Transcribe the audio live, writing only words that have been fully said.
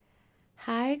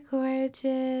Hi,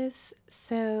 gorgeous.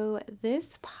 So,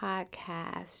 this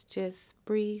podcast, just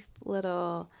brief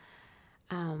little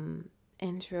um,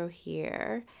 intro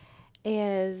here,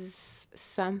 is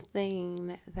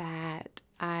something that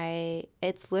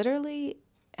it's literally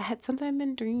had something I've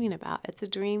been dreaming about. It's a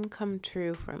dream come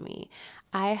true for me.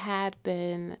 I had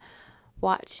been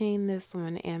watching this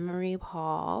woman, Anne Marie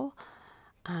Paul,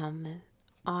 um,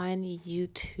 on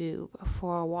YouTube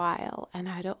for a while, and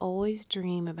I'd always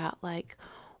dream about, like,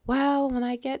 well, when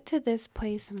I get to this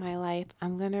place in my life,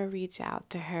 I'm going to reach out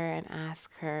to her and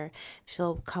ask her if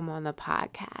she'll come on the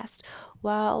podcast.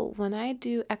 Well, when I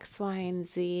do X, Y, and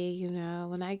Z,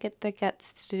 when I get the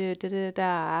guts to do da da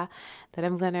da, that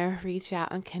I'm going to reach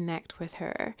out and connect with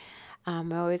her. I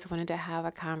always wanted to have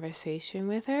a conversation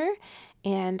with her,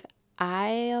 and I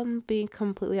am being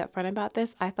completely upfront about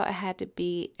this. I thought I had to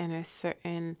be in a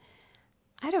certain,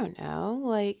 I don't know,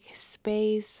 like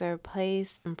space or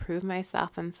place, improve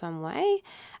myself in some way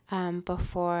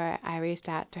before I reached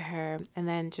out to her. And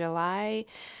then July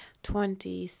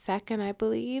 22nd, I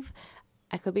believe,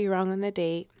 I could be wrong on the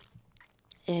date,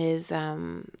 is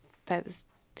that's,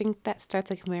 I think that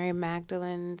starts like Mary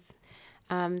Magdalene's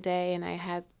day, and I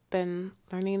had been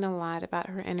learning a lot about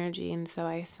her energy, and so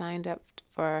I signed up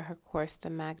for her course, The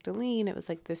Magdalene. It was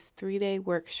like this 3-day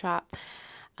workshop.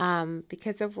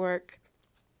 Because of work,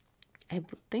 I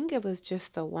think it was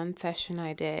just the one session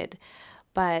I did,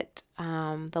 but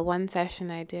the one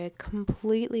session I did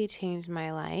completely changed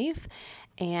my life,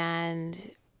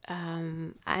 and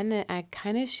I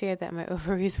kind of shared that my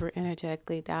ovaries were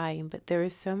energetically dying, but there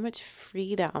was so much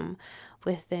freedom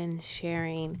within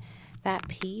sharing that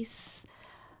piece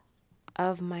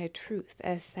of my truth.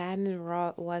 As sad and raw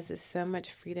it was, is so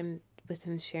much freedom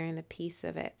within sharing a piece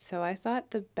of it. So I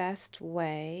thought the best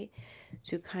way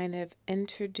to kind of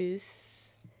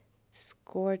introduce this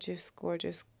gorgeous,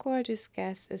 gorgeous, gorgeous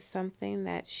guest is something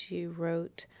that she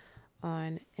wrote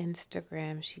on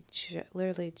Instagram. She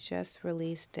literally just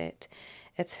released it.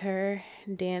 It's her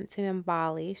dancing in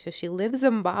Bali. So she lives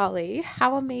in Bali.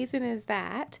 How amazing is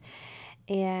that?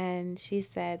 And she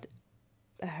said,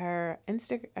 her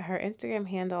Instagram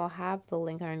handle, I'll have the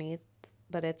link underneath,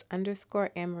 but it's underscore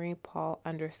Anne-Marie Paul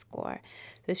underscore.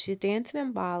 So she's dancing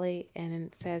in Bali, and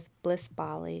it says Bliss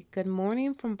Bali. Good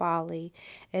morning from Bali.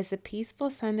 It's a peaceful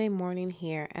Sunday morning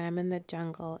here, and I'm in the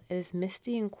jungle. It is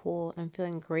misty and cool, and I'm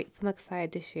feeling grateful and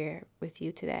excited to share with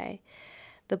you today.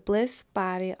 The bliss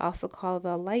body, also called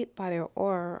the light body or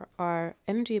aura, or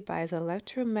energy body, is an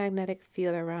electromagnetic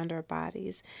field around our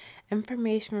bodies.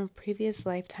 Information from previous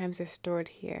lifetimes are stored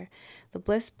here. The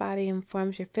bliss body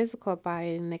informs your physical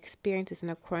body and experiences in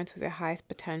accordance with your highest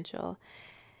potential.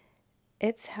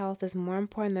 Its health is more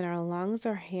important than our lungs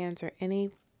or hands or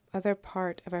any other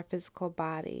part of our physical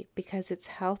body, because its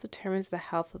health determines the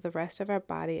health of the rest of our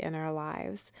body and our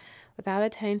lives. Without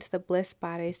attending to the bliss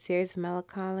body, serious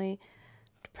melancholy,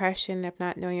 depression of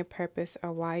not knowing your purpose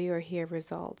or why you are here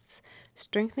results.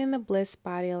 Strengthening the bliss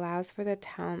body allows for the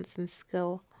talents and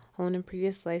skill honed in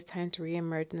previous lifetime to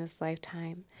reemerge in this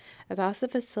lifetime. It also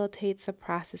facilitates the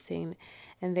processing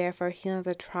and therefore healing of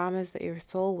the traumas that your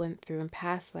soul went through in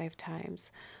past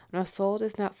lifetimes. When a soul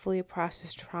does not fully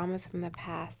process traumas from the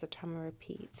past, the trauma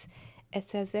repeats.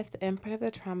 It's as if the imprint of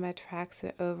the trauma attracts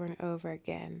it over and over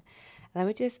again. Let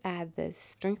me just add this: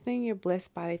 strengthening your bliss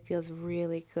body feels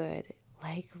really good,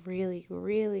 like really,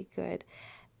 really good.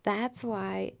 That's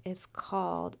why it's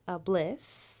called a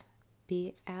bliss,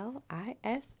 Bliss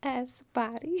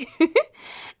body.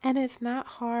 And it's not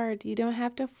hard. You don't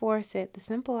have to force it. The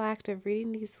simple act of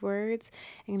reading these words,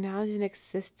 acknowledging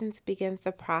existence, begins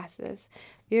the process.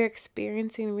 If you're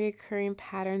experiencing recurring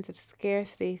patterns of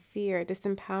scarcity, fear,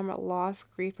 disempowerment, loss,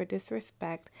 grief, or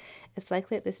disrespect, it's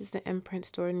likely that this is the imprint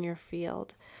stored in your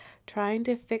field. Trying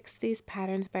to fix these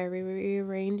patterns by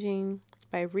rearranging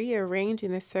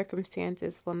the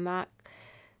circumstances will not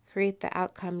create the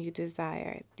outcome you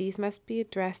desire. These must be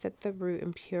addressed at the root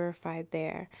and purified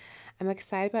there. I'm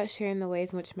excited about sharing the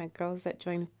ways in which my girls that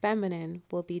join Feminine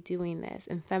will be doing this,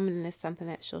 and Feminine is something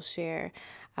that she'll share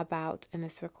about in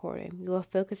this recording. We will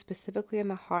focus specifically on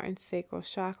the heart and sacral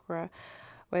chakra,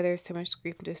 where there's so much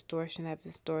grief and distortion that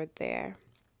is stored there.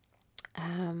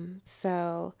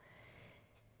 So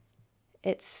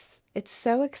it's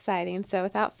so exciting. So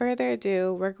without further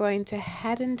ado, we're going to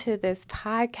head into this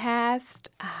podcast.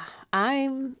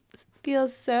 I'm feel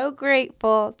so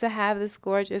grateful to have this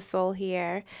gorgeous soul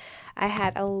here. I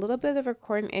had a little bit of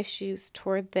recording issues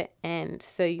toward the end,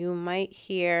 so you might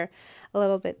hear a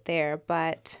little bit there,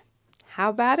 but how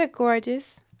about it,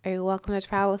 gorgeous? Are you welcome to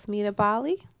travel with me to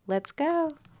Bali? Let's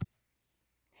go.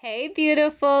 Hey,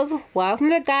 beautifuls. Welcome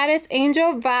to Goddess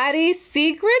Angel Body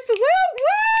Secrets. What?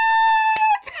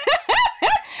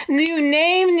 New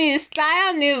name, new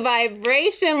style, new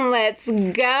vibration. Let's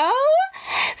go.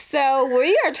 So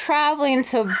we are traveling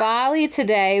to Bali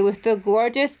today with the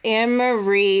gorgeous Anne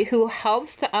Marie, who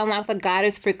helps to unlock the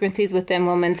goddess frequencies within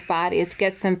women's bodies,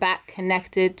 gets them back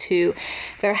connected to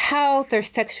their health, their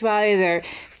sexuality, their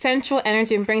sensual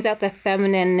energy, and brings out the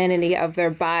femininity of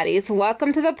their bodies.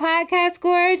 Welcome to the podcast,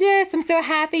 gorgeous. I'm so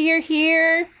happy you're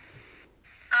here.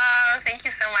 Oh, thank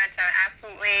you so much. I'm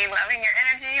absolutely loving your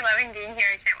energy, loving being here.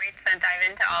 I can't wait to dive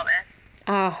into all this.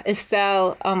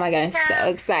 Oh my goodness, so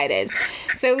excited.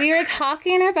 So we were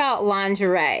talking about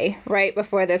lingerie right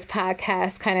before this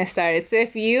podcast kind of started. So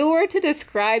if you were to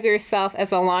describe yourself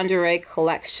as a lingerie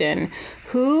collection,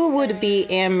 who would be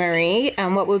Anne Marie,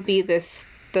 and what would be the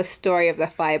story of the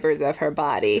fibers of her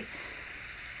body?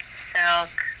 Silk.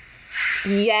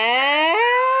 Yes!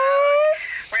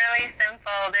 Really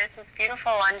simple. There's this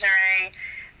beautiful lingerie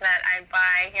that I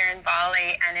buy here in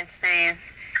Bali, and it's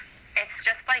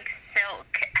just like silk,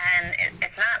 and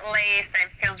it's not lace, but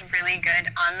it feels really good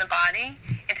on the body.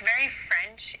 It's very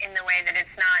French in the way that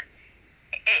it's not,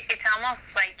 it's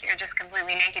almost like you're just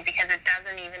completely naked, because it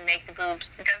doesn't even make the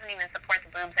boobs, it doesn't even support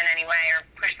the boobs in any way or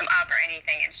push them up or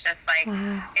anything. It's just like,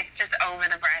 It's just over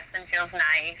the breast and feels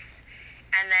nice.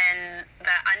 And then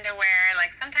the underwear,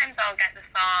 like sometimes I'll get the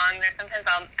thongs, or sometimes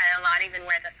I'll not even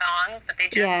wear the thongs, but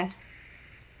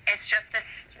it's just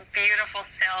this beautiful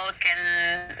silk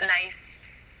and nice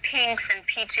pinks and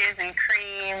peaches and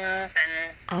creams,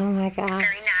 and oh my gosh,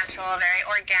 very natural, very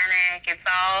organic. It's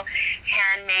all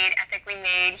handmade, ethically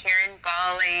made here in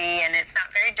Bali, and it's not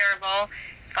very durable.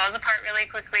 It falls apart really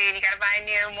quickly, and you gotta buy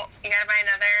another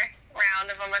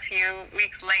round of them a few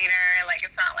weeks later. Like,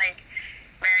 it's not like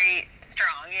very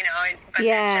strong, but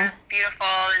they're just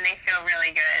beautiful, and they feel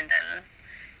really good, and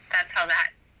that's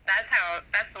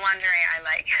the lingerie I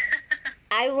like.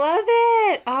 I love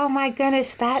it. Oh my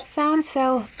goodness, that sounds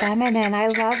so feminine. I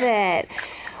love it.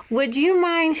 Would you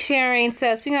mind sharing,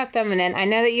 so speaking of feminine, I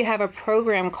know that you have a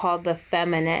program called The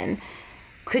Feminine.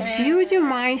 Would you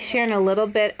mind sharing a little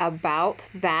bit about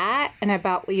that and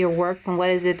about your work and what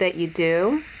is it that you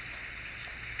do?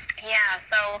 Yeah,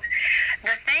 so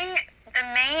the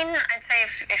main, I'd say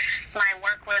if my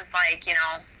work was like,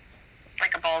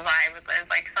 like a bullseye, there's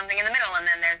like something in the middle, and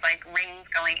then there's like rings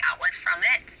going outward from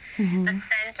it. Mm-hmm. The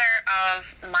center of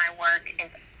my work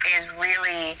is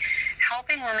really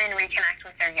helping women reconnect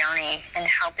with their yoni, and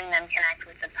helping them connect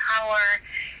with the power,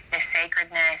 the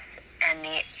sacredness, and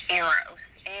the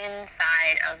eros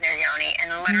inside of their yoni, and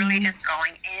literally just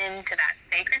going into that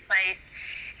sacred place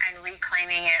and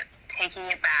reclaiming it, taking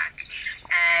it back.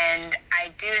 And I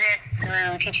do this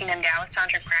through teaching them Taoist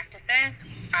Tantra practices.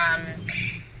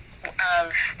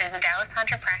 There's a Taoist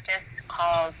Tantra practice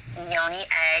called Yoni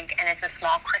Egg, and it's a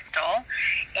small crystal.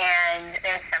 And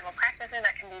there's several practices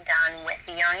that can be done with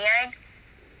the Yoni Egg,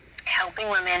 helping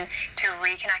women to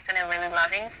reconnect in a really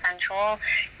loving, sensual,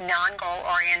 non-goal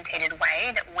orientated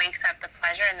way that wakes up the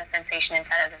pleasure and the sensation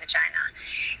inside of the vagina.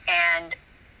 And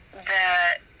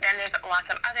then there's lots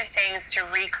of other things to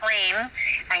reclaim.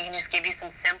 I can just give you some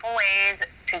simple ways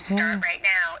to start right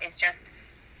now. Is just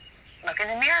look in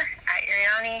the mirror at your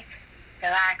yoni,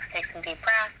 relax, take some deep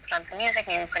breaths, put on some music,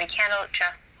 maybe put a candle,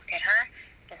 just look at her,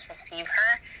 just receive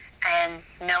her, and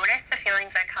notice the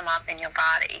feelings that come up in your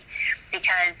body.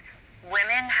 Because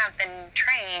women have been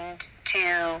trained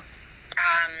to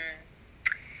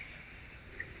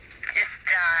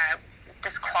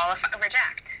disqualify,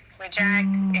 reject,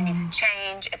 it needs to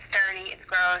change, it's dirty, it's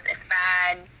gross, it's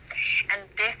bad. And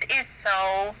this is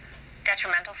so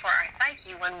detrimental for our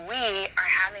psyche when we are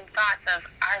having thoughts of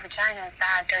our vagina is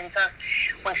bad, dirty, gross.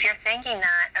 Well, if you're thinking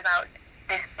that about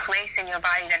this place in your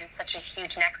body that is such a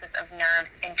huge nexus of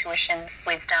nerves, intuition,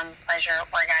 wisdom, pleasure,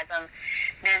 orgasm,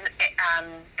 the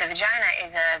vagina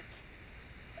is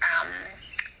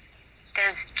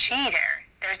there's chi there,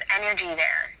 there's energy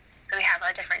there. So we have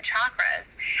our different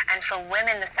chakras. And for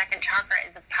women, the second chakra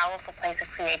is a powerful place of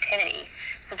creativity.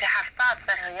 So to have thoughts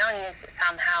that her yoni is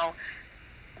somehow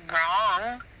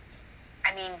wrong,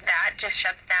 I mean, that just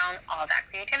shuts down all that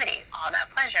creativity, all that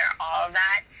pleasure, all of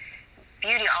that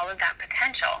beauty, all of that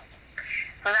potential.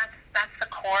 So that's the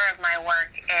core of my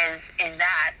work is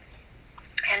that.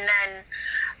 And then,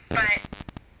 but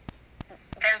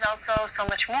there's also so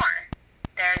much more.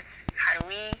 There's how do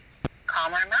we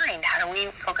calm our mind? How do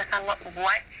we focus on what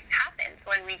happens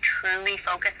when we truly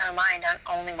focus our mind on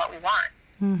only what we want?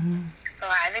 Mm-hmm. So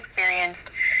I've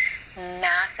experienced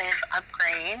massive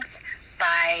upgrades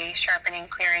by sharpening,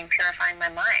 clearing, purifying my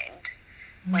mind.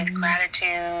 with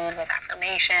gratitude, with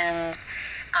affirmations.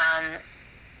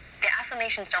 The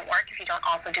affirmations don't work if you don't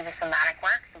also do the somatic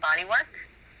work, the body work,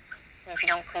 if you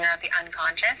don't clear out the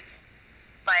unconscious.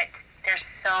 But there's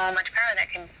so much power that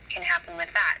can happen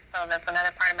with that. So that's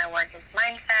another part of my work is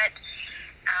mindset.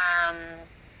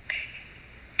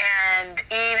 And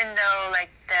even though like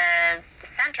the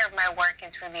center of my work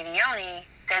is really the yoni,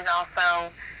 there's also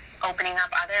opening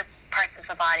up other parts of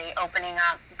the body, opening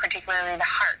up particularly the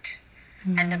heart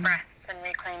and the breasts and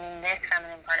reclaiming this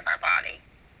feminine part of our body.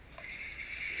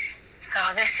 So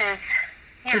this is,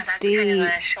 that's deep. Kind of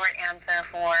a short answer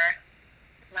for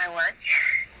my work.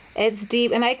 It's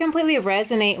deep, and I completely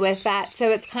resonate with that. So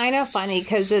it's kind of funny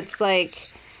because it's like,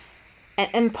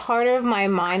 and part of my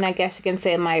mind, I guess you can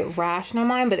say my rational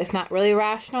mind, but it's not really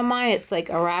rational mind. It's like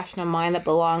a rational mind that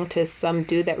belonged to some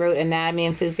dude that wrote anatomy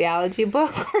and physiology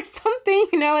book or something,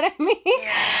 you know what I mean?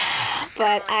 Yeah.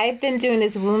 But I've been doing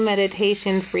these womb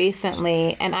meditations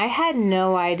recently, and I had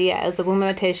no idea. It was a womb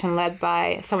meditation led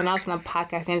by someone else on the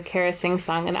podcast named Kara Singh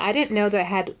Song, and I didn't know that I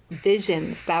had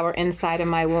visions that were inside of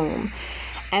my womb.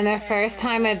 And the first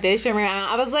time a vision ran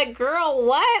out, I was like, girl,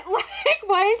 what? Like,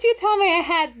 why didn't you tell me I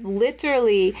had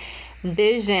literally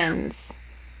visions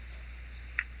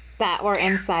that were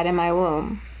inside of my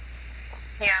womb?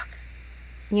 Yeah.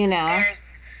 You know?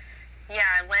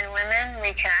 When women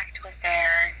reconnect with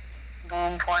their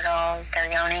womb portal,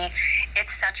 their yoni,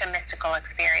 it's such a mystical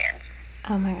experience.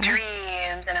 Oh my God.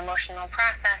 Dreams and emotional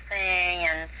processing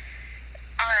and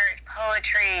art,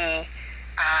 poetry,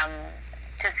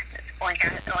 just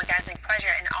orgasmic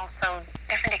pleasure, and also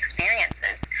different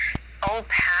experiences. Old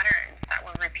patterns that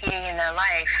were repeating in their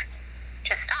life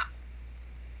just stop.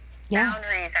 Yeah.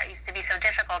 Boundaries that used to be so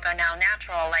difficult are now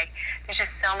natural. Like, there's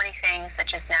just so many things that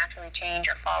just naturally change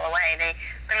or fall away.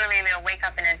 They'll wake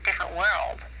up in a different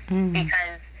world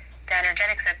because the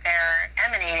energetics that they're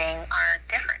emanating are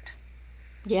different.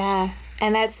 Yeah.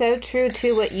 And that's so true,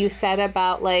 too, what you said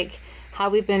about, like, how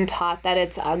we've been taught that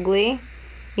it's ugly.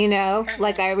 You know,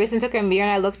 like I recently took a mirror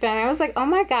and I looked down and I was like, oh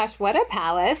my gosh, what a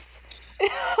palace.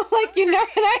 Like, you know what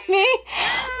I mean?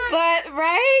 But,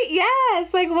 right?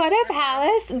 Yes, like what a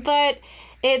palace. But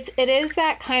it is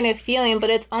that kind of feeling, but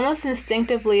it's almost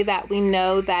instinctively that we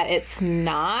know that it's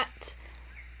not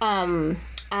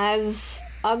as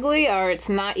ugly, or it's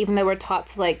not, even though we're taught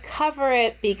to like cover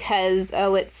it because,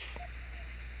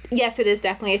 yes, it is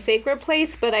definitely a sacred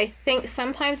place, but I think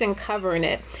sometimes in covering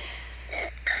it,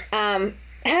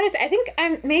 I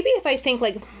think maybe if I think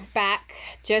like back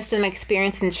just in my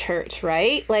experience in church,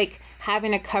 right? Like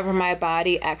having to cover my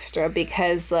body extra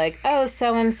because like, oh,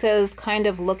 so-and-so's kind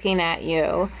of looking at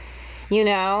you, you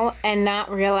know, and not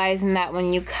realizing that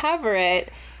when you cover it,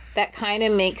 that kind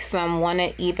of makes them want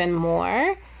it even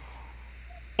more.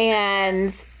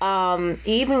 And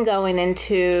even going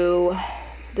into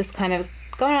this kind of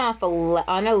going off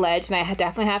on a ledge, and I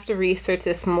definitely have to research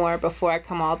this more before I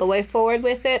come all the way forward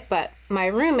with it, but my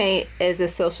roommate is a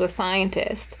social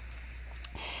scientist,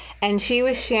 and she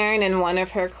was sharing in one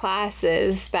of her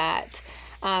classes that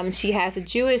she has a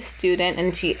Jewish student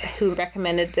and who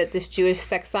recommended that this Jewish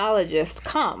sexologist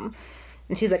come.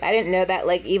 And she's like, I didn't know that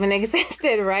like even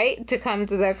existed, right? To come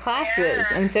to their classes.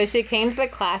 And so she came to the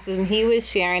classes, and he was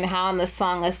sharing how in the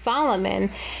Song of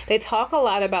Solomon, they talk a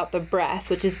lot about the breast,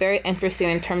 which is very interesting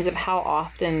in terms of how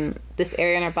often this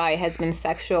area in our body has been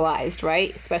sexualized,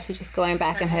 right? Especially just going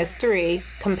back in history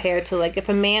compared to like if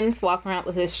a man's walking around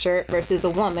with his shirt versus a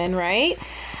woman, right?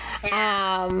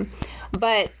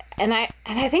 But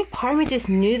I think part of me just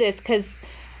knew this because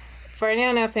I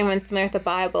don't know if anyone's familiar with the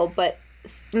Bible, but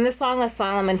in the Song of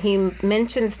Solomon, he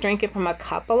mentions drinking from a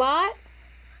cup a lot,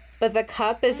 but the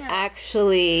cup is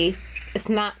actually, it's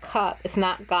not cup, it's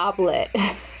not goblet,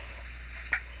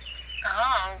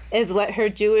 is what her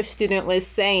Jewish student was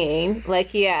saying.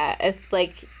 Like, yeah, if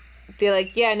like, they're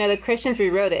like, yeah, no, the Christians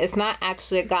rewrote it. It's not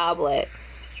actually a goblet.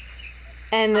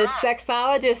 And the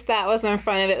sexologist that was in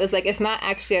front of it was like, it's not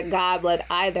actually a goblet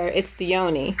either. It's the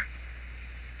yoni.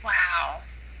 Wow.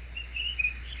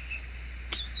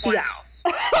 Yeah.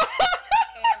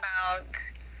 About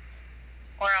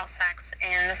oral sex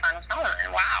in the Song of Solomon.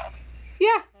 Wow.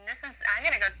 Yeah. I'm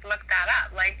gonna go look that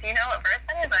up. Like, do you know what verse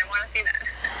that is? I want to see that.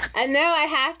 I know, I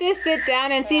have to sit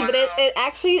down and see, but it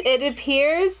actually, it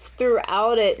appears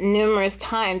throughout it numerous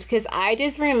times, because I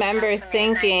just remember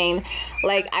thinking,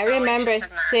 like, I remember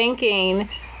thinking,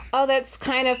 oh, that's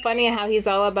kind of funny how he's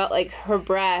all about, like, her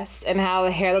breasts and how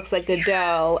the hair looks like a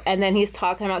dough, and then he's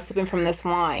talking about sipping from this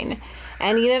wine.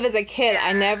 And even as a kid,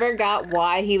 I never got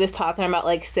why he was talking about,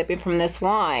 like, sipping from this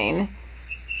wine.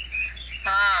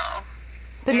 Oh.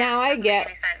 But now I get,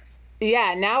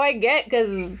 now I get,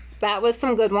 because That was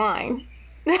some good wine.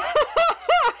 Yeah, very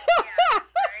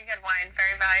good wine,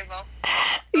 very valuable.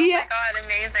 Oh Yeah. my God,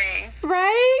 amazing.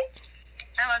 Right?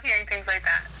 I love hearing things like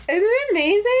that. Isn't it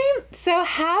amazing? So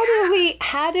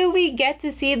how do we get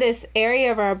to see this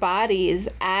area of our bodies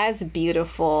as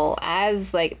beautiful,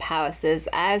 as like palaces,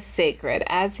 as sacred,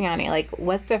 as yoni? Like,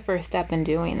 what's the first step in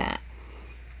doing that?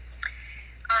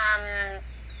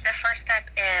 The first step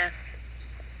is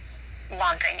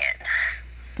wanting it,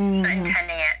 so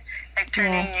intending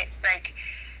it, like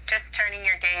just turning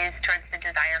your gaze towards the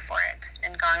desire for it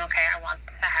and going, okay, I want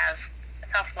to have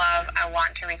self-love. I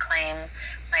want to reclaim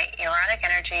my erotic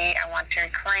energy. I want to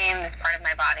reclaim this part of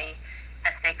my body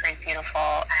as sacred,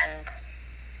 beautiful, and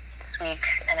sweet,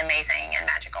 and amazing, and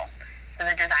magical. So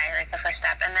the desire is the first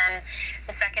step. And then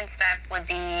the second step would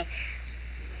be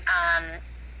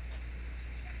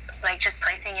like just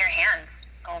placing your hands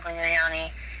over your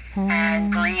yoni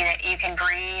and breathe it. You can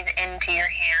breathe into your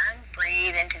hand,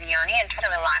 breathe into the yoni, and try to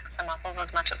relax the muscles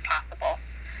as much as possible.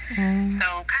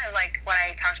 So kind of like what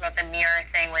I talked about, the mirror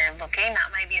thing where you're looking,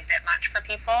 that might be a bit much for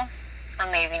people, or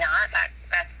maybe not.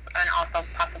 That's an also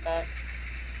possible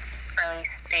early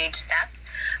stage step.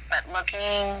 But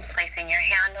looking, placing your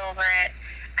hand over it,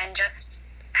 and just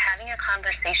having a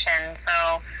conversation.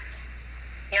 So,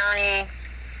 yoni,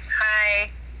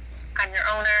 hi, I'm your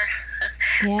owner.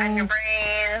 Yes. I'm your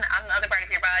brain. I'm the other part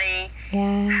of your body.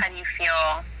 Yeah. How do you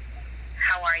feel?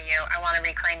 How are you? I want to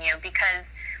reclaim you,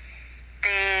 because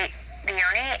the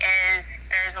yoni is,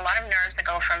 there's a lot of nerves that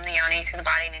go from the yoni to the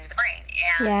body and into the brain.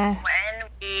 And when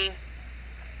we,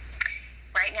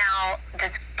 right now,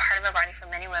 this part of our body for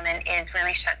many women is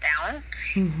really shut down.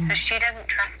 So she doesn't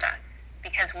trust us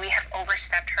because we have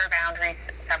overstepped her boundaries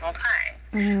several times.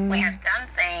 We have done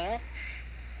things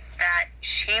that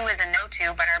she was a no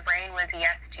to, but our brain was a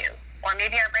yes to. Or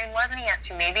maybe our brain wasn't a yes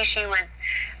to. Maybe she was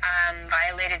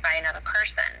violated by another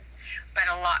person. But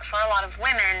for a lot of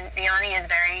women, the yoni is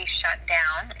very shut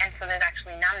down, and so there's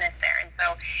actually numbness there. And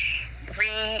so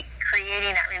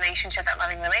recreating that relationship, that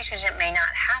loving relationship, may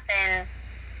not happen,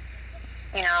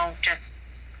 just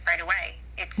right away.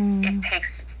 It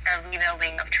takes a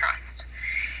rebuilding of trust.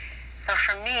 So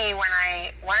for me, one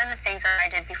of the things that I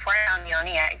did before I found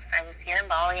yoni eggs, I was here in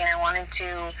Bali and I wanted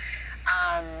to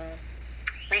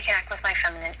reconnect with my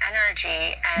feminine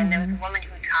energy, and there was a woman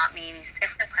who taught me these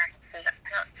different practices.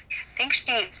 I think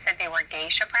she said they were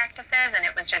geisha practices, and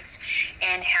it was just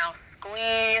inhale,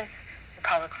 squeeze the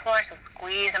pelvic floor, so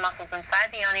squeeze the muscles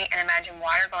inside the yoni, and imagine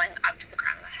water going up to the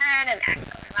crown of the head, and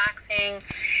exhale, relaxing.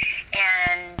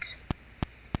 And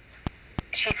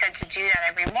she said to do that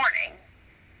every morning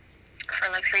for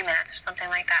like 3 minutes or something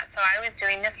like that. So I was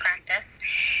doing this practice,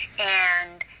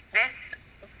 and this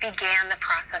began the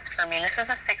process for me. This was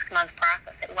a 6-month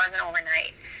process. It wasn't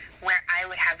overnight, where I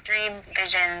would have dreams,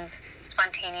 visions,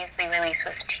 spontaneously release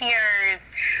with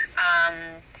tears,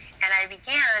 and I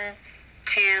began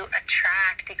to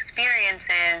attract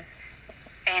experiences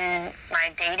in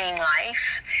my dating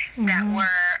life that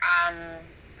were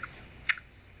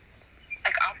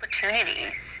like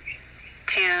opportunities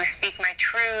to speak my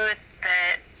truth.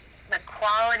 The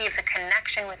quality of the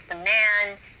connection with the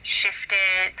man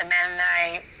shifted. The man that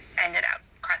I ended up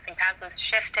crossing paths with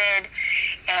shifted,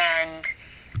 and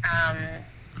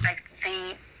like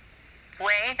the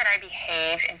way that I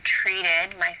behaved and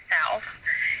treated myself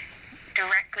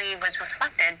directly was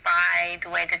reflected by the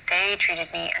way that they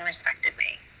treated me and respected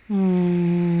me.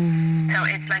 So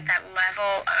it's like that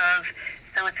level of,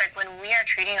 so it's like when we are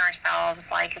treating ourselves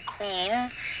like a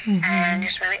queen and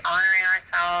just really honoring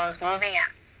ourselves, moving at,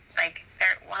 like,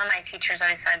 one of my teachers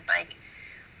always said, like,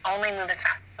 only move as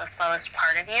fast as the slowest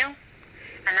part of you.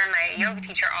 And then my yoga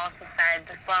teacher also said,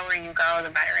 the slower you go, the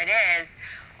better it is.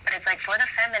 But it's like for the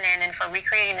feminine and for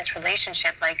recreating this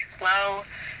relationship, like slow,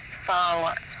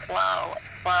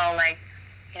 like,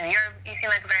 you seem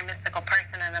like a very mystical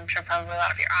person, and I'm sure probably a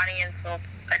lot of your audience will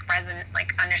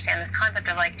understand this concept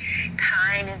of like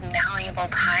time is malleable,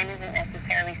 time isn't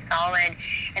necessarily solid,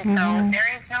 and so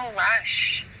there is no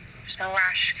rush. There's no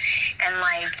rush, and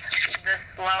like the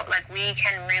slow, like we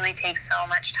can really take so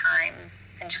much time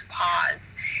and just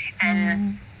pause,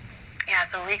 and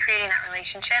so recreating that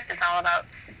relationship is all about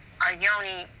our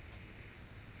yoni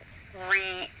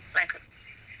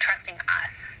trusting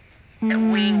us that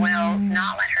we will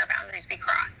not let her boundaries be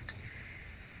crossed.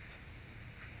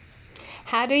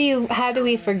 How do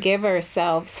we forgive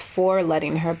ourselves for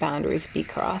letting her boundaries be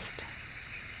crossed?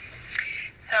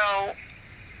 So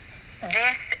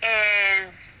this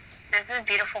is a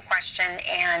beautiful question,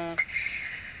 and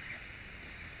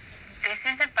this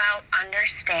is about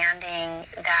understanding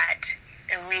that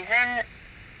the reason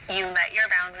you let your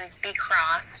boundaries be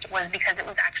crossed was because it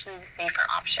was actually the safer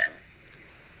option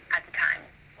at the time.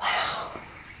 Wow.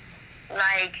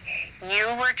 Like, we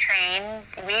were trained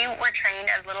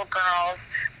as little girls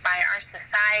by our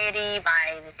society,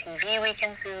 by the TV we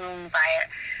consume,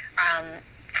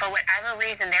 for whatever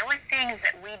reason, there were things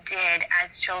that we did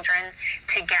as children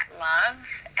to get love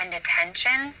and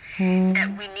attention that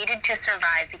we needed to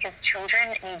survive, because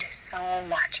children need so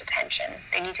much attention.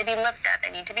 They need to be looked at. They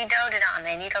need to be doted on.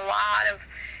 They need a lot of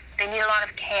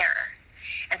care.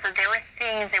 And so there were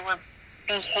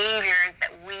behaviors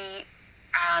that we,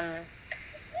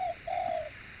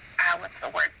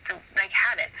 like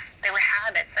habits. There were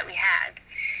habits that we had.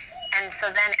 And so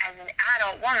then as an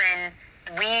adult woman,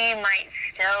 we might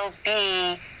still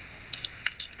be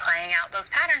playing out those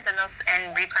patterns and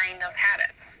replaying those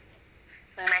habits.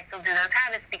 We might still do those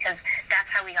habits because that's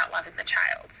how we got love as a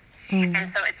child. And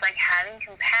so it's like having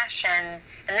compassion,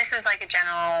 and this is like a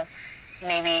general,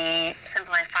 maybe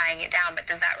simplifying it down, but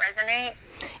does that resonate?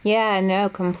 Yeah, no,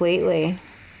 completely.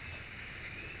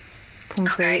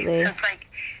 Completely. Okay, so it's like,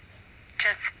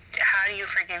 just how do you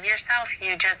forgive yourself?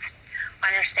 You just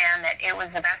understand that it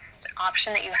was the best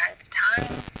option that you had at the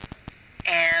time,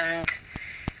 and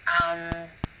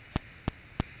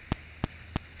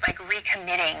like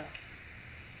recommitting.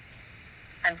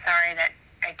 I'm sorry that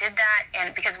I did that,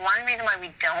 and because one reason why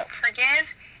we don't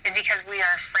forgive is because we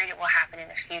are afraid it will happen in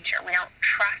the future. We don't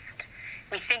trust.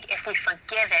 We think if we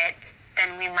forgive it,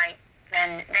 then we might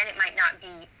then it might not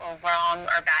be a wrong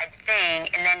or bad thing,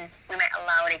 and then we might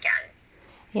allow it again.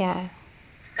 Yeah.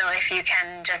 So if you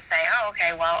can just say, oh,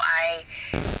 okay, well, I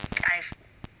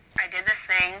did this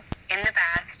thing in the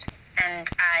past, and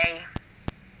I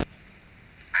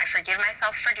forgive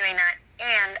myself for doing that,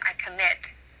 and I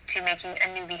commit to making a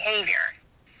new behavior.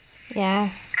 Yeah.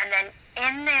 And then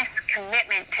in this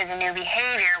commitment to the new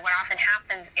behavior, what often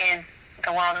happens is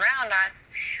the world around us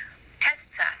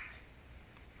tests us.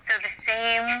 So the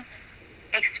same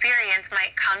experience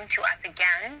might come to us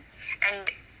again,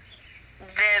 and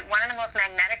one of the most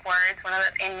magnetic words,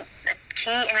 the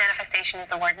key in manifestation is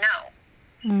the word no.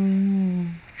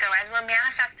 So as we're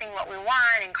manifesting what we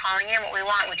want and calling in what we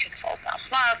want, which is full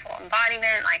self-love, full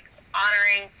embodiment, like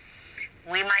honoring,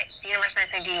 the universe might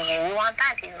say, do you really want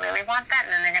that? Do you really want that?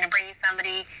 And then they're going to bring you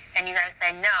somebody, and you got to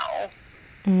say no.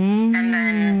 And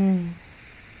then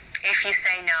if you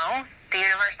say no, the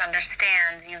universe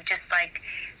understands. You've just like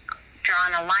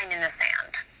drawn a line in the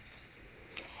sand.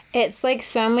 It's like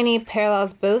so many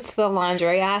parallels, both to the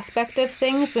lingerie aspect of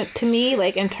things to me,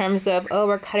 like in terms of, oh,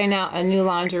 we're cutting out a new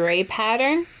lingerie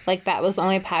pattern. Like that was the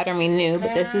only pattern we knew,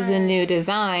 but this is a new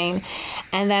design.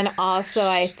 And then also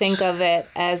I think of it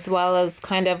as well as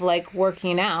kind of like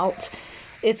working out.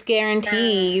 It's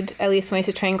guaranteed, at least when I used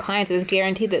to train clients, it's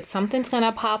guaranteed that something's going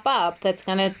to pop up that's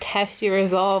going to test your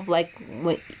resolve. Like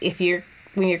when you're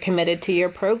committed to your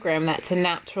program, that's a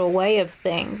natural way of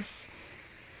things.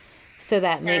 So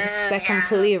that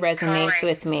completely resonates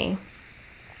with me.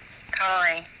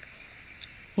 Totally.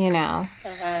 You know?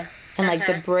 And like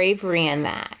the bravery in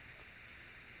that.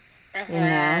 You know?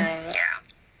 Yeah.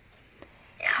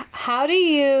 How do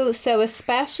you, so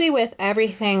especially with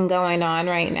everything going on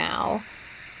right now,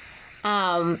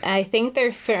 I think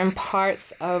there's certain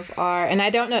parts of and I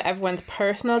don't know everyone's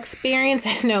personal experience,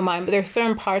 I know mine, but there's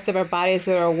certain parts of our bodies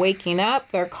that are waking up,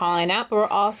 they're calling out, but we're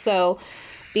also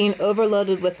being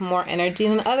overloaded with more energy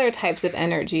than other types of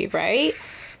energy, right?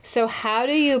 So how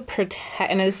do you protect,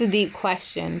 and this is a deep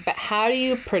question, but how do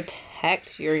you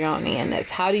protect your yoni in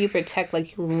this? How do you protect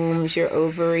like your wombs, your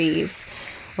ovaries,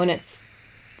 when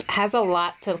has a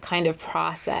lot to kind of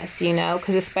process, you know?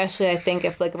 Because especially I think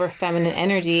if like we're feminine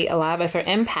energy, a lot of us are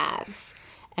empaths,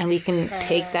 and we can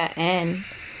take that in.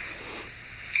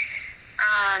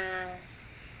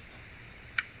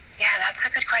 Yeah, that's a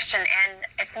good question, and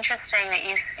it's interesting that I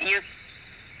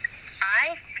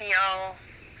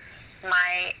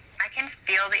can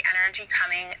feel the energy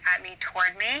coming at me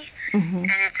toward me, and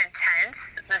it's intense.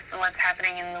 This is what's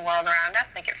happening in the world around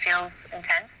us. Like, it feels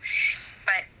intense,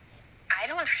 but I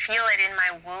don't feel it in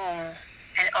my womb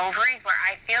and ovaries. Where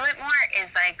I feel it more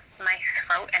is like my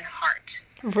throat and heart.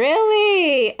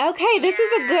 Really? Okay, this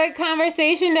is a good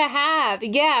conversation to have.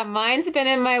 Yeah, mine's been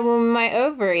in my womb and my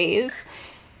ovaries.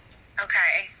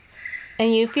 Okay.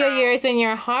 And you feel yours in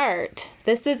your heart.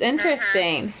 This is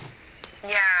interesting.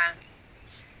 Yeah.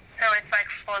 So it's like,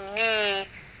 for me,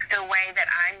 the way that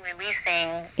I'm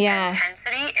releasing the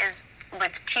intensity is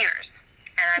with tears.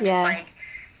 And I'm just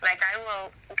like I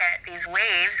will get these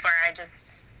waves where I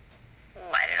just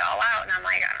let it all out. And I'm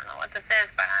like, I don't know what this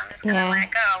is, but I'm just going to let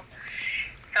it go.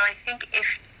 So I think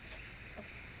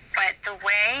but the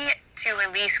way to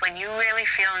release when you really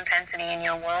feel intensity in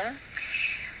your womb.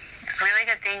 Really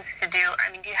good things to do.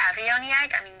 I mean, do you have a yoni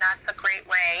egg? I mean, that's a great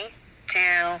way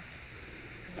to...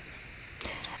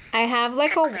 I have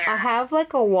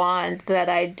like a wand that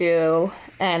I do,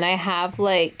 and I have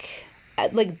like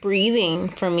breathing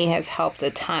for me has helped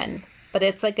a ton. But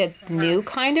it's like a new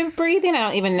kind of breathing. I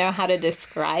don't even know how to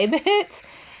describe it.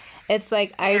 It's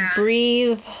like I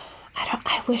breathe.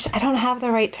 I don't have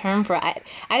the right term for it.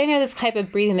 I didn't know this type of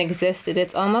breathing existed.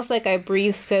 It's almost like I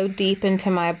breathe so deep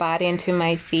into my body, into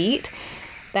my feet,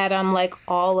 that I'm like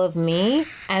all of me.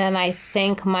 And then I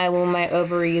thank my womb, my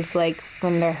ovaries, like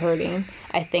when they're hurting.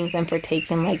 I thank them for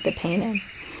taking like the pain in.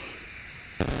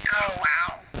 Oh,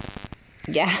 wow.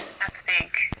 Yeah. That's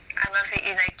big. I love that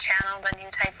you like channeled a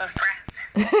new type of breath.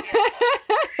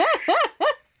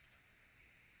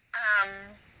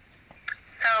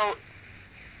 So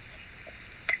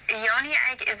yoni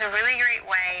egg is a really great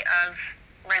way of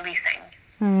releasing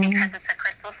because it's a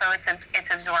crystal, so it's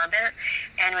absorbent,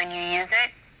 and when you use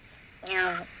it,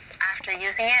 after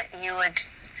using it, you would,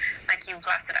 like, you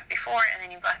bless it up before and then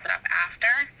you bless it up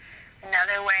after.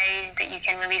 Another way that you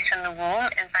can release from the womb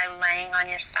is by laying on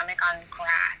your stomach on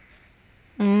grass.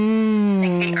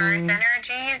 Like the earth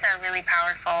energies are really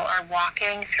powerful, or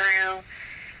walking through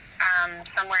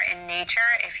somewhere in nature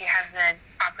if you have the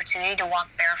opportunity to walk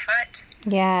barefoot.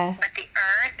 Yeah. But the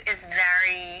earth is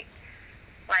very,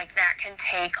 like, that can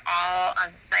take all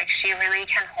of, like, she really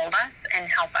can hold us and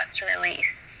help us to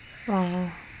release.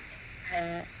 Wow.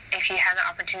 And if you have the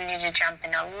opportunity to jump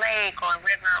in a lake or a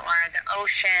river or the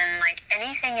ocean, like,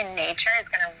 anything in nature is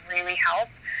going to really help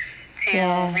to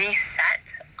reset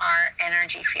our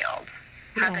energy fields.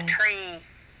 Hug a tree.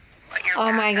 Put your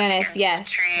Oh my goodness, yes.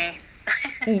 Tree.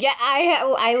 Yeah,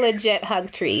 I legit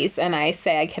hug trees, and I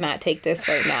say I cannot take this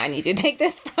right now. I need you to take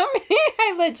this from me.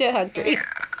 I legit hug trees. Yeah.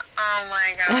 Oh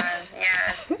my God,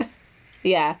 yes.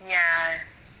 Yeah. Yeah.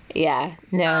 Yeah,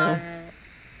 no.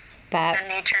 The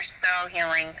nature's so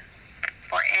healing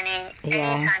for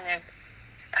anytime there's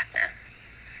stuckness.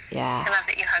 Yeah. I love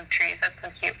that you hug trees. That's so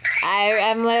cute.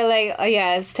 I'm like, oh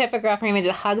yeah, it's typographic image.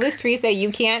 Hug this tree, say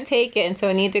you can't take it, and so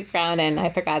I need to ground in. I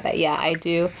forgot that. Yeah, I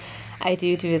do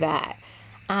that.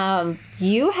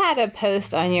 You had a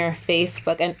post on your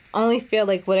Facebook, and only feel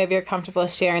like whatever you're comfortable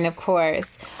sharing, of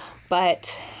course.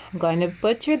 But I'm going to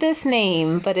butcher this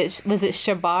name. But was it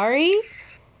Shibari?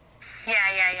 Yeah.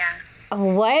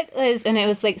 And it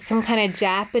was like some kind of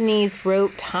Japanese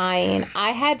rope tying.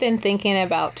 I had been thinking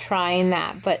about trying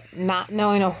that, but not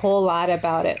knowing a whole lot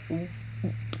about it.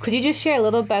 Could you just share a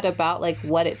little bit about like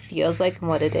what it feels like and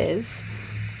what it is?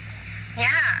 Yeah.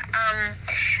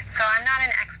 So I'm not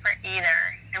an expert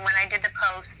either. And when I did the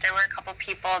post, there were a couple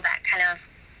people that kind of,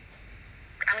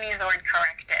 I'm going to use the word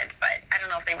corrected, but I don't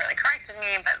know if they really corrected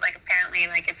me, but like apparently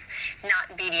like it's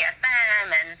not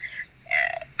BDSM, and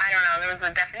I don't know,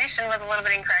 the definition was a little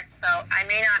bit incorrect, so I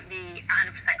may not be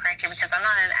 100% correct here because I'm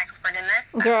not an expert in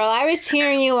this. Girl, I was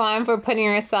cheering you on for putting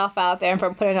yourself out there and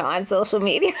for putting it on social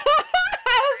media.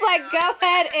 I was like, go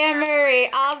ahead, Anne-Marie,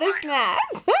 all the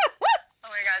snaps. Oh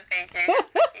my God, thank you. You're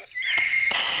so cute.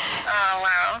 Oh,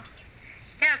 wow.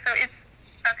 Yeah, so it's,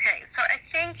 okay, so I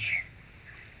think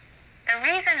the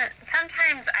reason,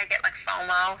 sometimes I get like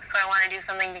FOMO, so I want to do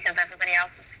something because everybody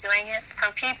else is doing it. So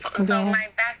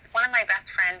one of my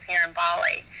best friends here in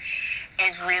Bali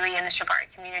is really in the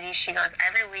Shibari community. She goes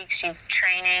every week, she's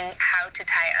training how to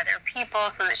tie other people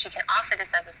so that she can offer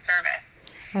this as a service.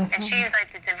 Mm-hmm. And she's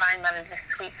like the divine mother, this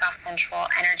sweet, soft, sensual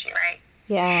energy, right?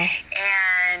 Yeah.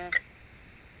 And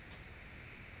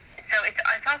so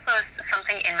it's also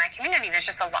something in my community. There's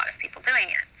just a lot of people doing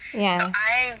it. Yeah. So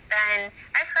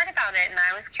I've heard about it, and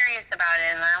I was curious about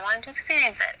it, and I wanted to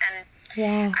experience it. And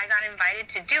I got invited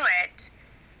to do it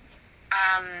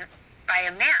by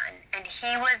a man, and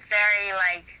he was very,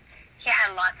 like, he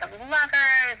had lots of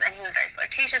lovers, and he was very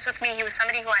flirtatious with me. He was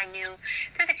somebody who I knew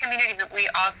through the community, but we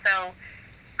also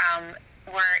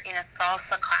were in a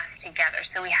salsa class together.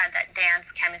 So we had that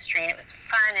dance chemistry, and it was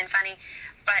fun and funny.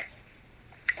 But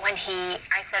when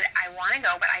I said, I want to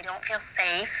go, but I don't feel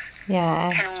safe.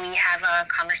 Yeah. Can we have a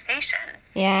conversation?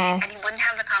 Yeah. And he wouldn't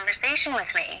have the conversation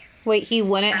with me. Wait, he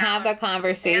wouldn't have the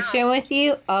conversation with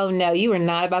you? Oh, no, you were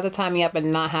not about to tie me up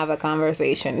and not have a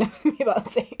conversation with me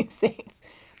about safe.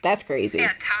 That's crazy.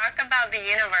 Yeah, talk about the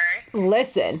universe.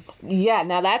 Listen. Yeah,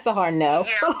 now that's a hard no.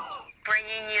 You know,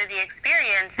 bringing you the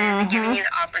experiences and giving you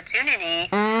the opportunity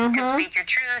to speak your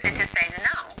truth and to say the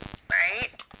no, right?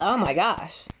 Oh, my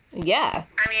gosh. Yeah.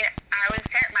 I mean,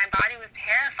 my body was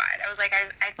terrified. I was like,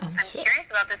 I'm curious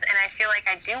about this, and I feel like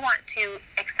I do want to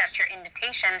accept your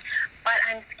invitation, but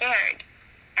I'm scared.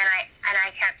 And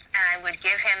I would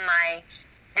give him my,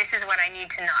 this is what I need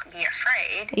to not be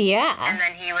afraid. Yeah. And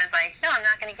then he was like, no, I'm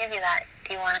not going to give you that.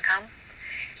 Do you want to come?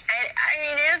 I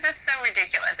mean, it was just so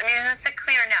ridiculous. I mean, it was just a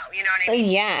clear no, you know what I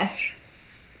mean? Yeah.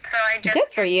 So I just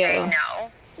Good for you. say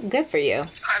no. Good for you.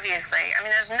 Obviously. I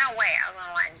mean, there's no way I was going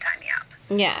to let him tie me up.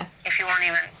 Yeah. If you won't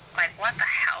even, like, what the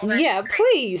hell? That's Yeah, crazy.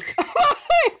 please. So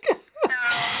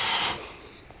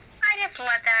I just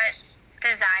let that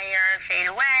desire fade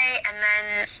away. And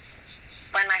then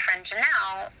when my friend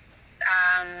Janelle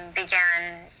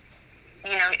began,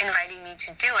 you know, inviting me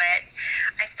to do it,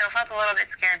 I still felt a little bit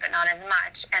scared, but not as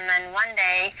much. And then one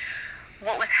day,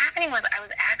 what was happening was I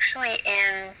was actually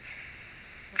in,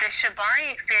 the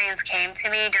Shibari experience came to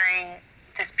me during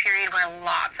this period where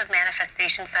lots of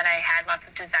manifestations that I had, lots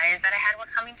of desires that I had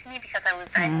were coming to me because I was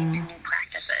diving into new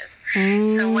practices.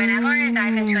 So whenever I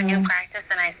dive into a new practice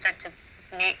and I start to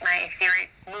make my etheric,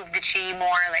 move the chi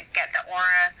more, like get the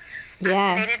aura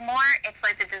activated more, it's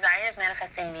like the desire is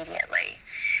manifesting immediately.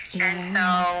 And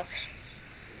so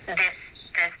this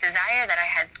desire that I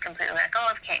had completely let go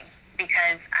of came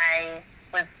because I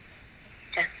was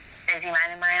just busy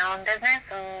minding my own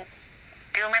business and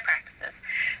doing my practices.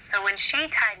 So when she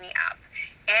tied me up,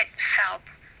 it felt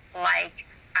like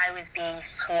I was being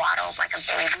swaddled like a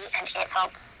baby, and it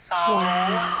felt so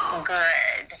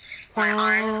good. My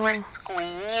arms were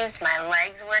squeezed, my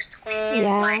legs were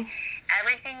squeezed,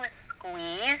 everything was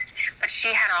squeezed, but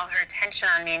she had all her attention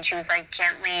on me, and she was like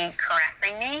gently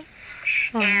caressing me,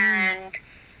 and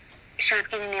she was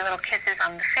giving me little kisses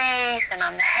on the face and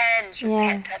on the head, and she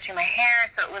was touching my hair.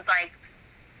 So it was like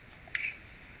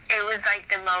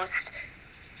the most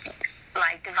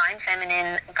like divine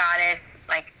feminine goddess,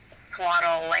 like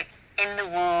swaddle, like in the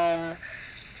womb.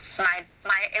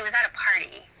 It was at a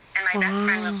party, and my best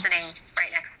friend was sitting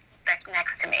right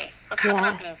next to me. So talk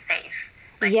about being safe.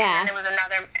 Like, and then there was the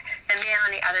man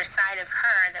on the other side of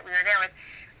her that we were there with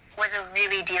was a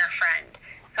really dear friend.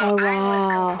 So I was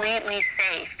completely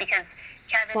safe because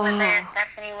Kevin was there,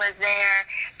 Stephanie was there,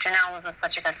 Janelle was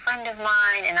such a good friend of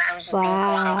mine, and I was just being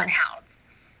swaddled and held.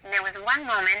 And there was one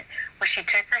moment where she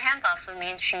took her hands off of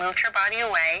me and she moved her body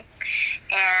away,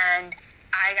 and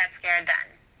I got scared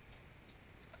then.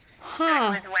 So it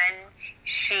was when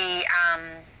she,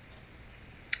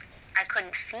 I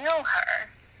couldn't feel her.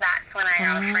 That's when I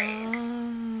got afraid.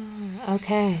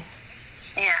 Okay.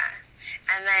 Yeah.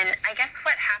 And then I guess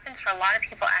what happens for a lot of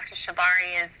people after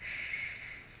Shibari is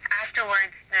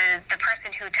afterwards the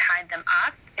person who tied them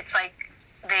up, it's like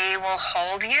they will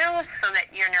hold you so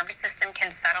that your nervous system can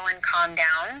settle and calm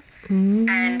down.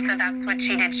 And so that's what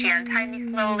she did. She untied me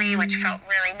slowly, which felt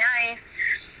really nice.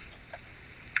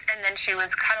 And then she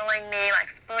was cuddling me, like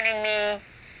spooning me,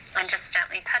 and just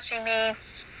gently touching me.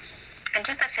 And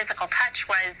just a physical touch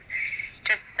was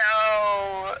just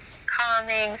so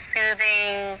calming,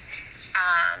 soothing,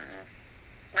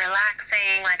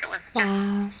 relaxing. Like it was just,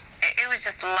 it was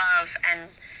just love and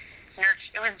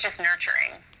it was just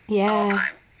nurturing the whole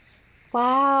time.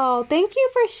 Wow. Thank you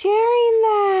for sharing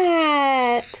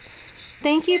that.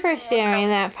 Thank you for sharing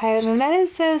that, Python. That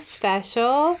is so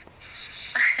special.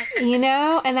 You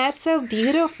know, and that's so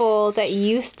beautiful that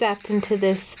you stepped into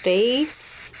this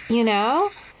space, you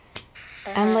know,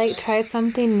 and like tried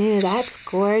something new. That's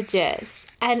gorgeous.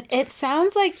 And it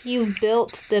sounds like you've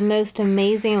built the most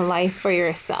amazing life for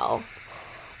yourself.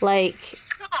 Like,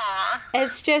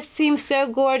 it just seems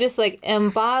so gorgeous. Like in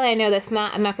Bali, I know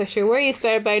I'm not quite sure where you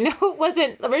started, but I know it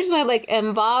wasn't originally like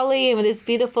in Bali and with this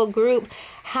beautiful group.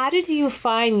 How did you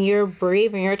find your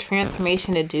brave and your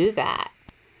transformation to do that?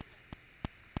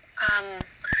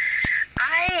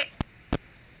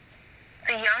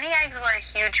 The yoni eggs were a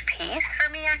huge piece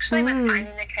for me, actually, with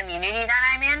finding the community that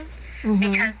I'm in,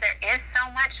 because there is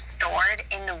so much stored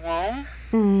in the womb.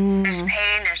 There's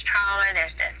pain, there's trauma,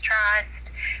 there's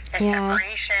distrust, there's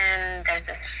separation, there's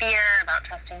this fear about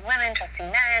trusting women, trusting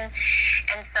men,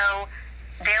 and so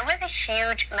there was a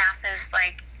huge, massive,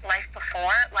 like, life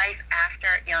before, life after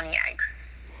yoni eggs.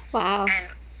 Wow. And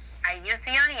I used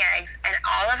the yoni eggs, and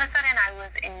all of a sudden I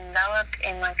was enveloped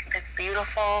in like this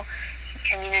beautiful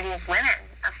community of women,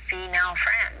 of female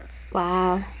friends.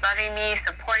 Wow. Loving me,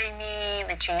 supporting me,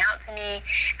 reaching out to me.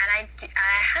 And I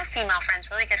have female friends,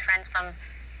 really good friends from,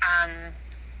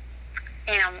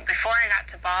 you know, before I got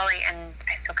to Bali, and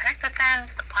I still connect with them,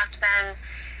 still talk to them,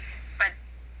 but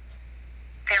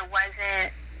it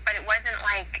wasn't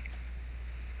like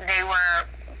they were,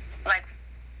 like,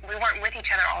 we weren't with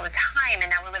each other all the time, and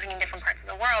now we're living in different parts of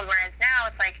the world, whereas now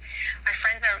it's like my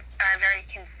friends are a very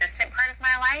consistent part of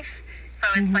my life. So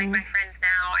it's like my friends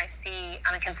now I see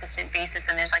on a consistent basis,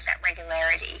 and there's like that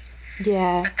regularity.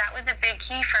 Yeah. But that was a big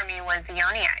key for me, was the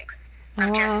yoni eggs.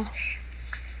 I'm Oh. just,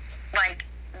 like,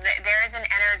 there is an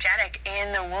energetic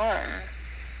in the womb.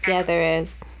 Yeah, there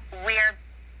is. We are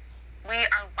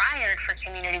wired for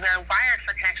community. We are wired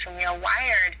for connection. We are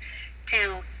wired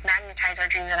to magnetize our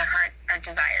dreams and our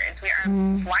desires. We are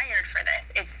wired for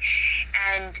this.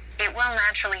 And it will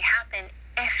naturally happen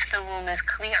if the womb is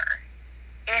clear,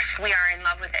 if we are in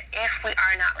love with it, if we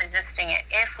are not resisting it,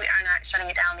 if we are not shutting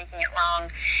it down, making it wrong,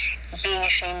 being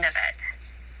ashamed of it.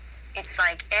 It's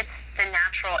like, it's our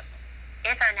natural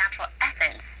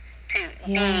essence to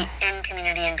be in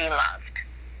community and be loved.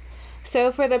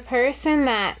 So for the person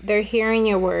that they're hearing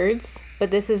your words, but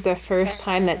this is the first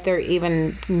time that they're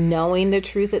even knowing the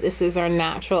truth that this is our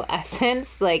natural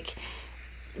essence, like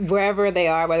wherever they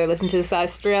are, whether listening to this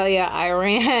Australia,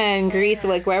 Iran, Greece,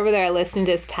 like wherever they're listening,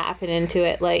 just tapping into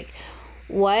it, like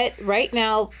what right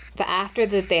now the after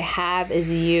that they have is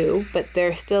you, but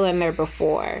they're still in their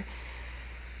before.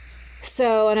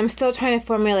 So, and I'm still trying to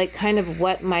formulate kind of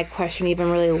what my question even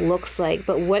really looks like,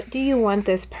 but what do you want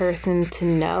this person to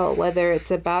know, whether it's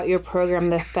about your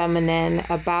program, The Feminine,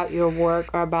 about your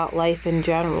work, or about life in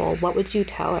general? What would you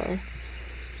tell her?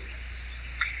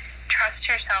 Trust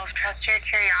yourself, trust your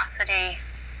curiosity,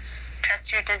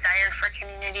 trust your desire for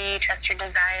community, trust your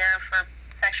desire for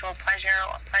sexual pleasure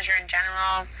or pleasure in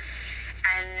general,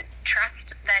 and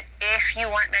trust that if you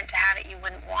weren't meant to have it, you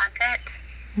wouldn't want it.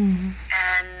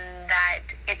 And that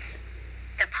it's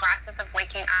the process of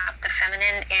waking up. The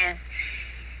feminine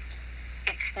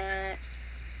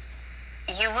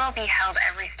you will be held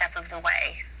every step of the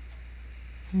way.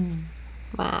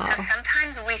 Wow. So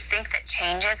sometimes we think that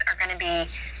changes are going to be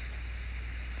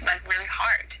like really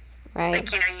hard. Right.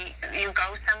 Like, you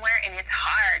go somewhere and it's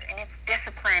hard and it's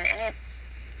discipline and it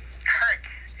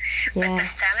hurts. Yeah. But the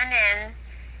feminine,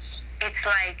 it's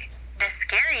like the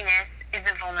scariness is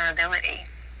the vulnerability.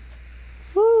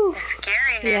 Woo. The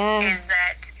scariness is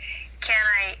that, can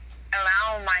I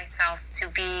allow myself to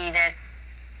be this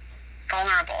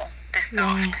vulnerable, this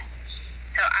soft?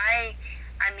 So I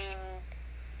mean,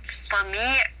 for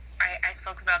me, I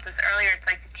spoke about this earlier, it's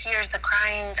like the tears, the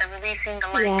crying, the releasing, the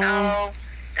letting go,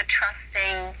 the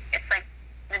trusting. It's like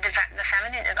the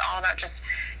feminine is all about just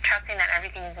trusting that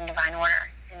everything is in divine order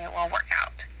and it will work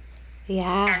out.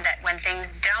 Yeah. And that when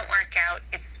things don't work out,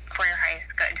 it's for your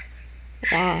highest good.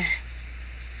 Yeah.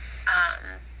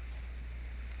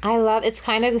 I love, it's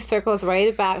kind of circles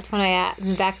right back to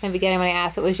back in the beginning when I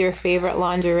asked what was your favorite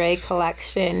lingerie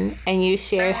collection, and you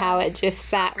shared how it just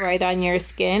sat right on your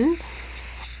skin,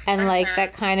 and like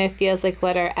that kind of feels like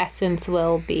what our essence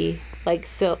will be, like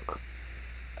silk.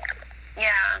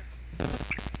 Yeah.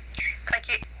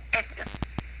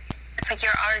 It's like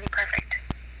you're already perfect.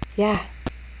 Yeah.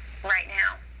 Right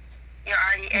now. You're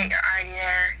already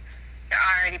there. You're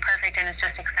already perfect, and it's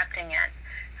just accepting it.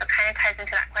 So it kind of ties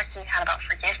into that question you had about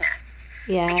forgiveness.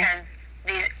 Yeah. Because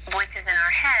these voices in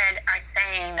our head are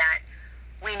saying that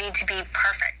we need to be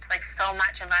perfect. Like, so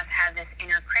much of us have this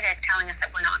inner critic telling us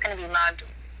that we're not going to be loved.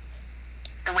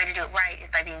 The way to do it right is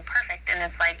by being perfect. And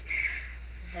it's like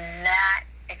that,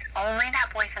 it's only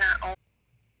that voice in our own.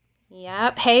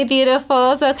 Yep. Hey,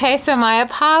 beautifuls. Okay, so my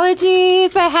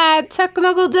apologies. I had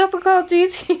technical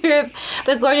difficulties here.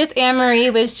 The gorgeous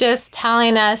Anne-Marie was just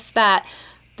telling us that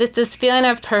this feeling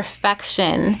of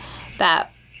perfection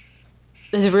that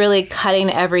is really cutting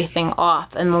everything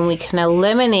off. And when we can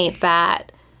eliminate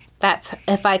that, that's,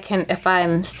 if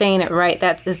I'm saying it right,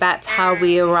 that's how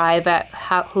we arrive at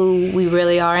who we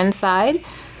really are inside.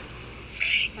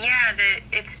 Yeah,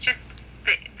 it's just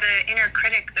the inner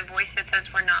critic, the voice that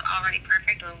says we're not already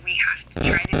perfect, or we have to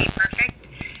try to be perfect.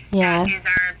 Yeah. That is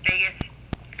our biggest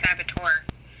saboteur.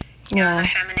 Yeah. The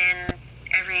feminine,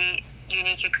 every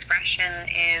unique expression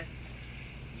is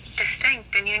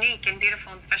distinct and unique and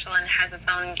beautiful and special and has its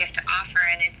own gift to offer,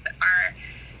 and it's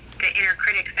the inner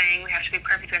critic saying we have to be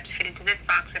perfect, we have to fit into this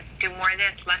box, we have to do more of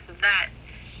this, less of that,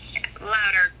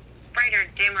 louder, brighter,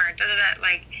 dimmer,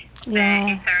 like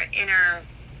it's our inner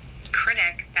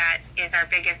critic that is our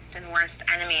biggest and worst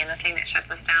enemy, and the thing that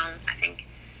shuts us down, I think,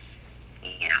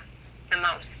 the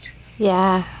most.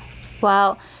 Yeah.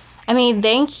 Well, I mean,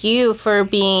 thank you for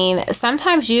being,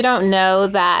 sometimes you don't know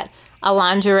that a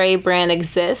lingerie brand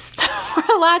exists, for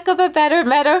lack of a better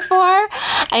metaphor,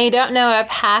 and you don't know a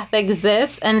path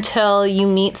exists until you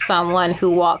meet someone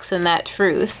who walks in that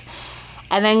truth.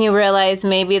 And then you realize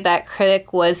maybe that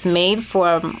critic was made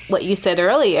for what you said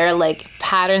earlier, like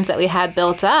patterns that we had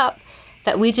built up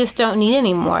that we just don't need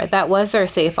anymore. That was our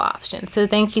safe option. So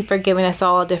thank you for giving us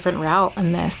all a different route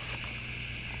in this.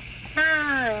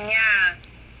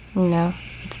 Yeah.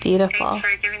 It's beautiful. Thanks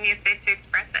for giving me a space to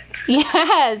express it.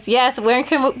 Yes. Where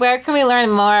can we learn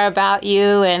more about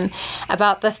you and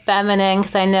about the feminine?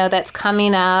 Because I know that's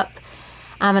coming up,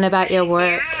 and about your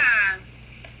work. Yeah.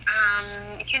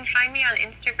 You can find me on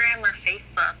Instagram or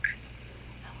Facebook.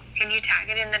 Can you tag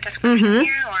it in the description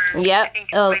here? Or Yep. I think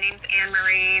my name's Anne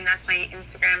Marie, and that's my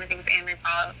Instagram. I think it's Anne Marie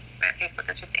Paul. But Facebook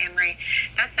is just Anne Marie.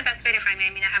 That's the best way to find me. I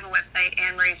mean, I have a website,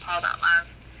 AnneMariePaul.love.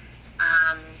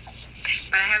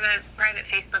 But I have a private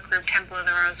Facebook group, Temple of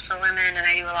the Rose for Women, and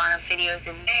I do a lot of videos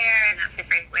in there, and that's a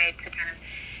great way to kind of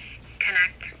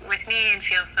connect with me and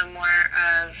feel some more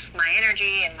of my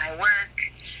energy and my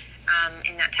work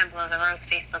in that Temple of the Rose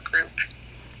Facebook group.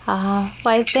 Oh,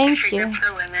 well, thank you. Group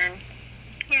for women.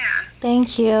 Yeah.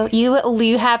 Thank you.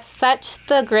 You have such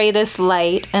the greatest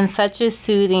light and such a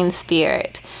soothing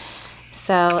spirit.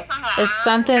 So it's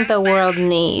something the world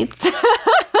needs.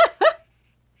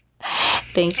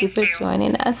 Thank you for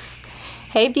joining us.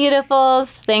 Hey, beautifuls.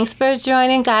 Thanks for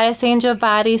joining Goddess Angel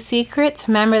Body Secrets.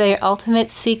 Remember that your ultimate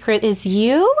secret is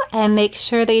you. And make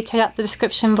sure that you check out the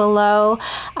description below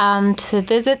to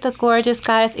visit the gorgeous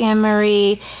Goddess Anne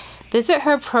Marie. Visit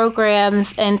her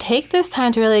programs and take this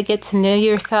time to really get to know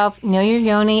yourself, know your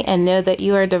yoni, and know that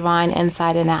you are divine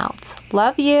inside and out.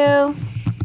 Love you.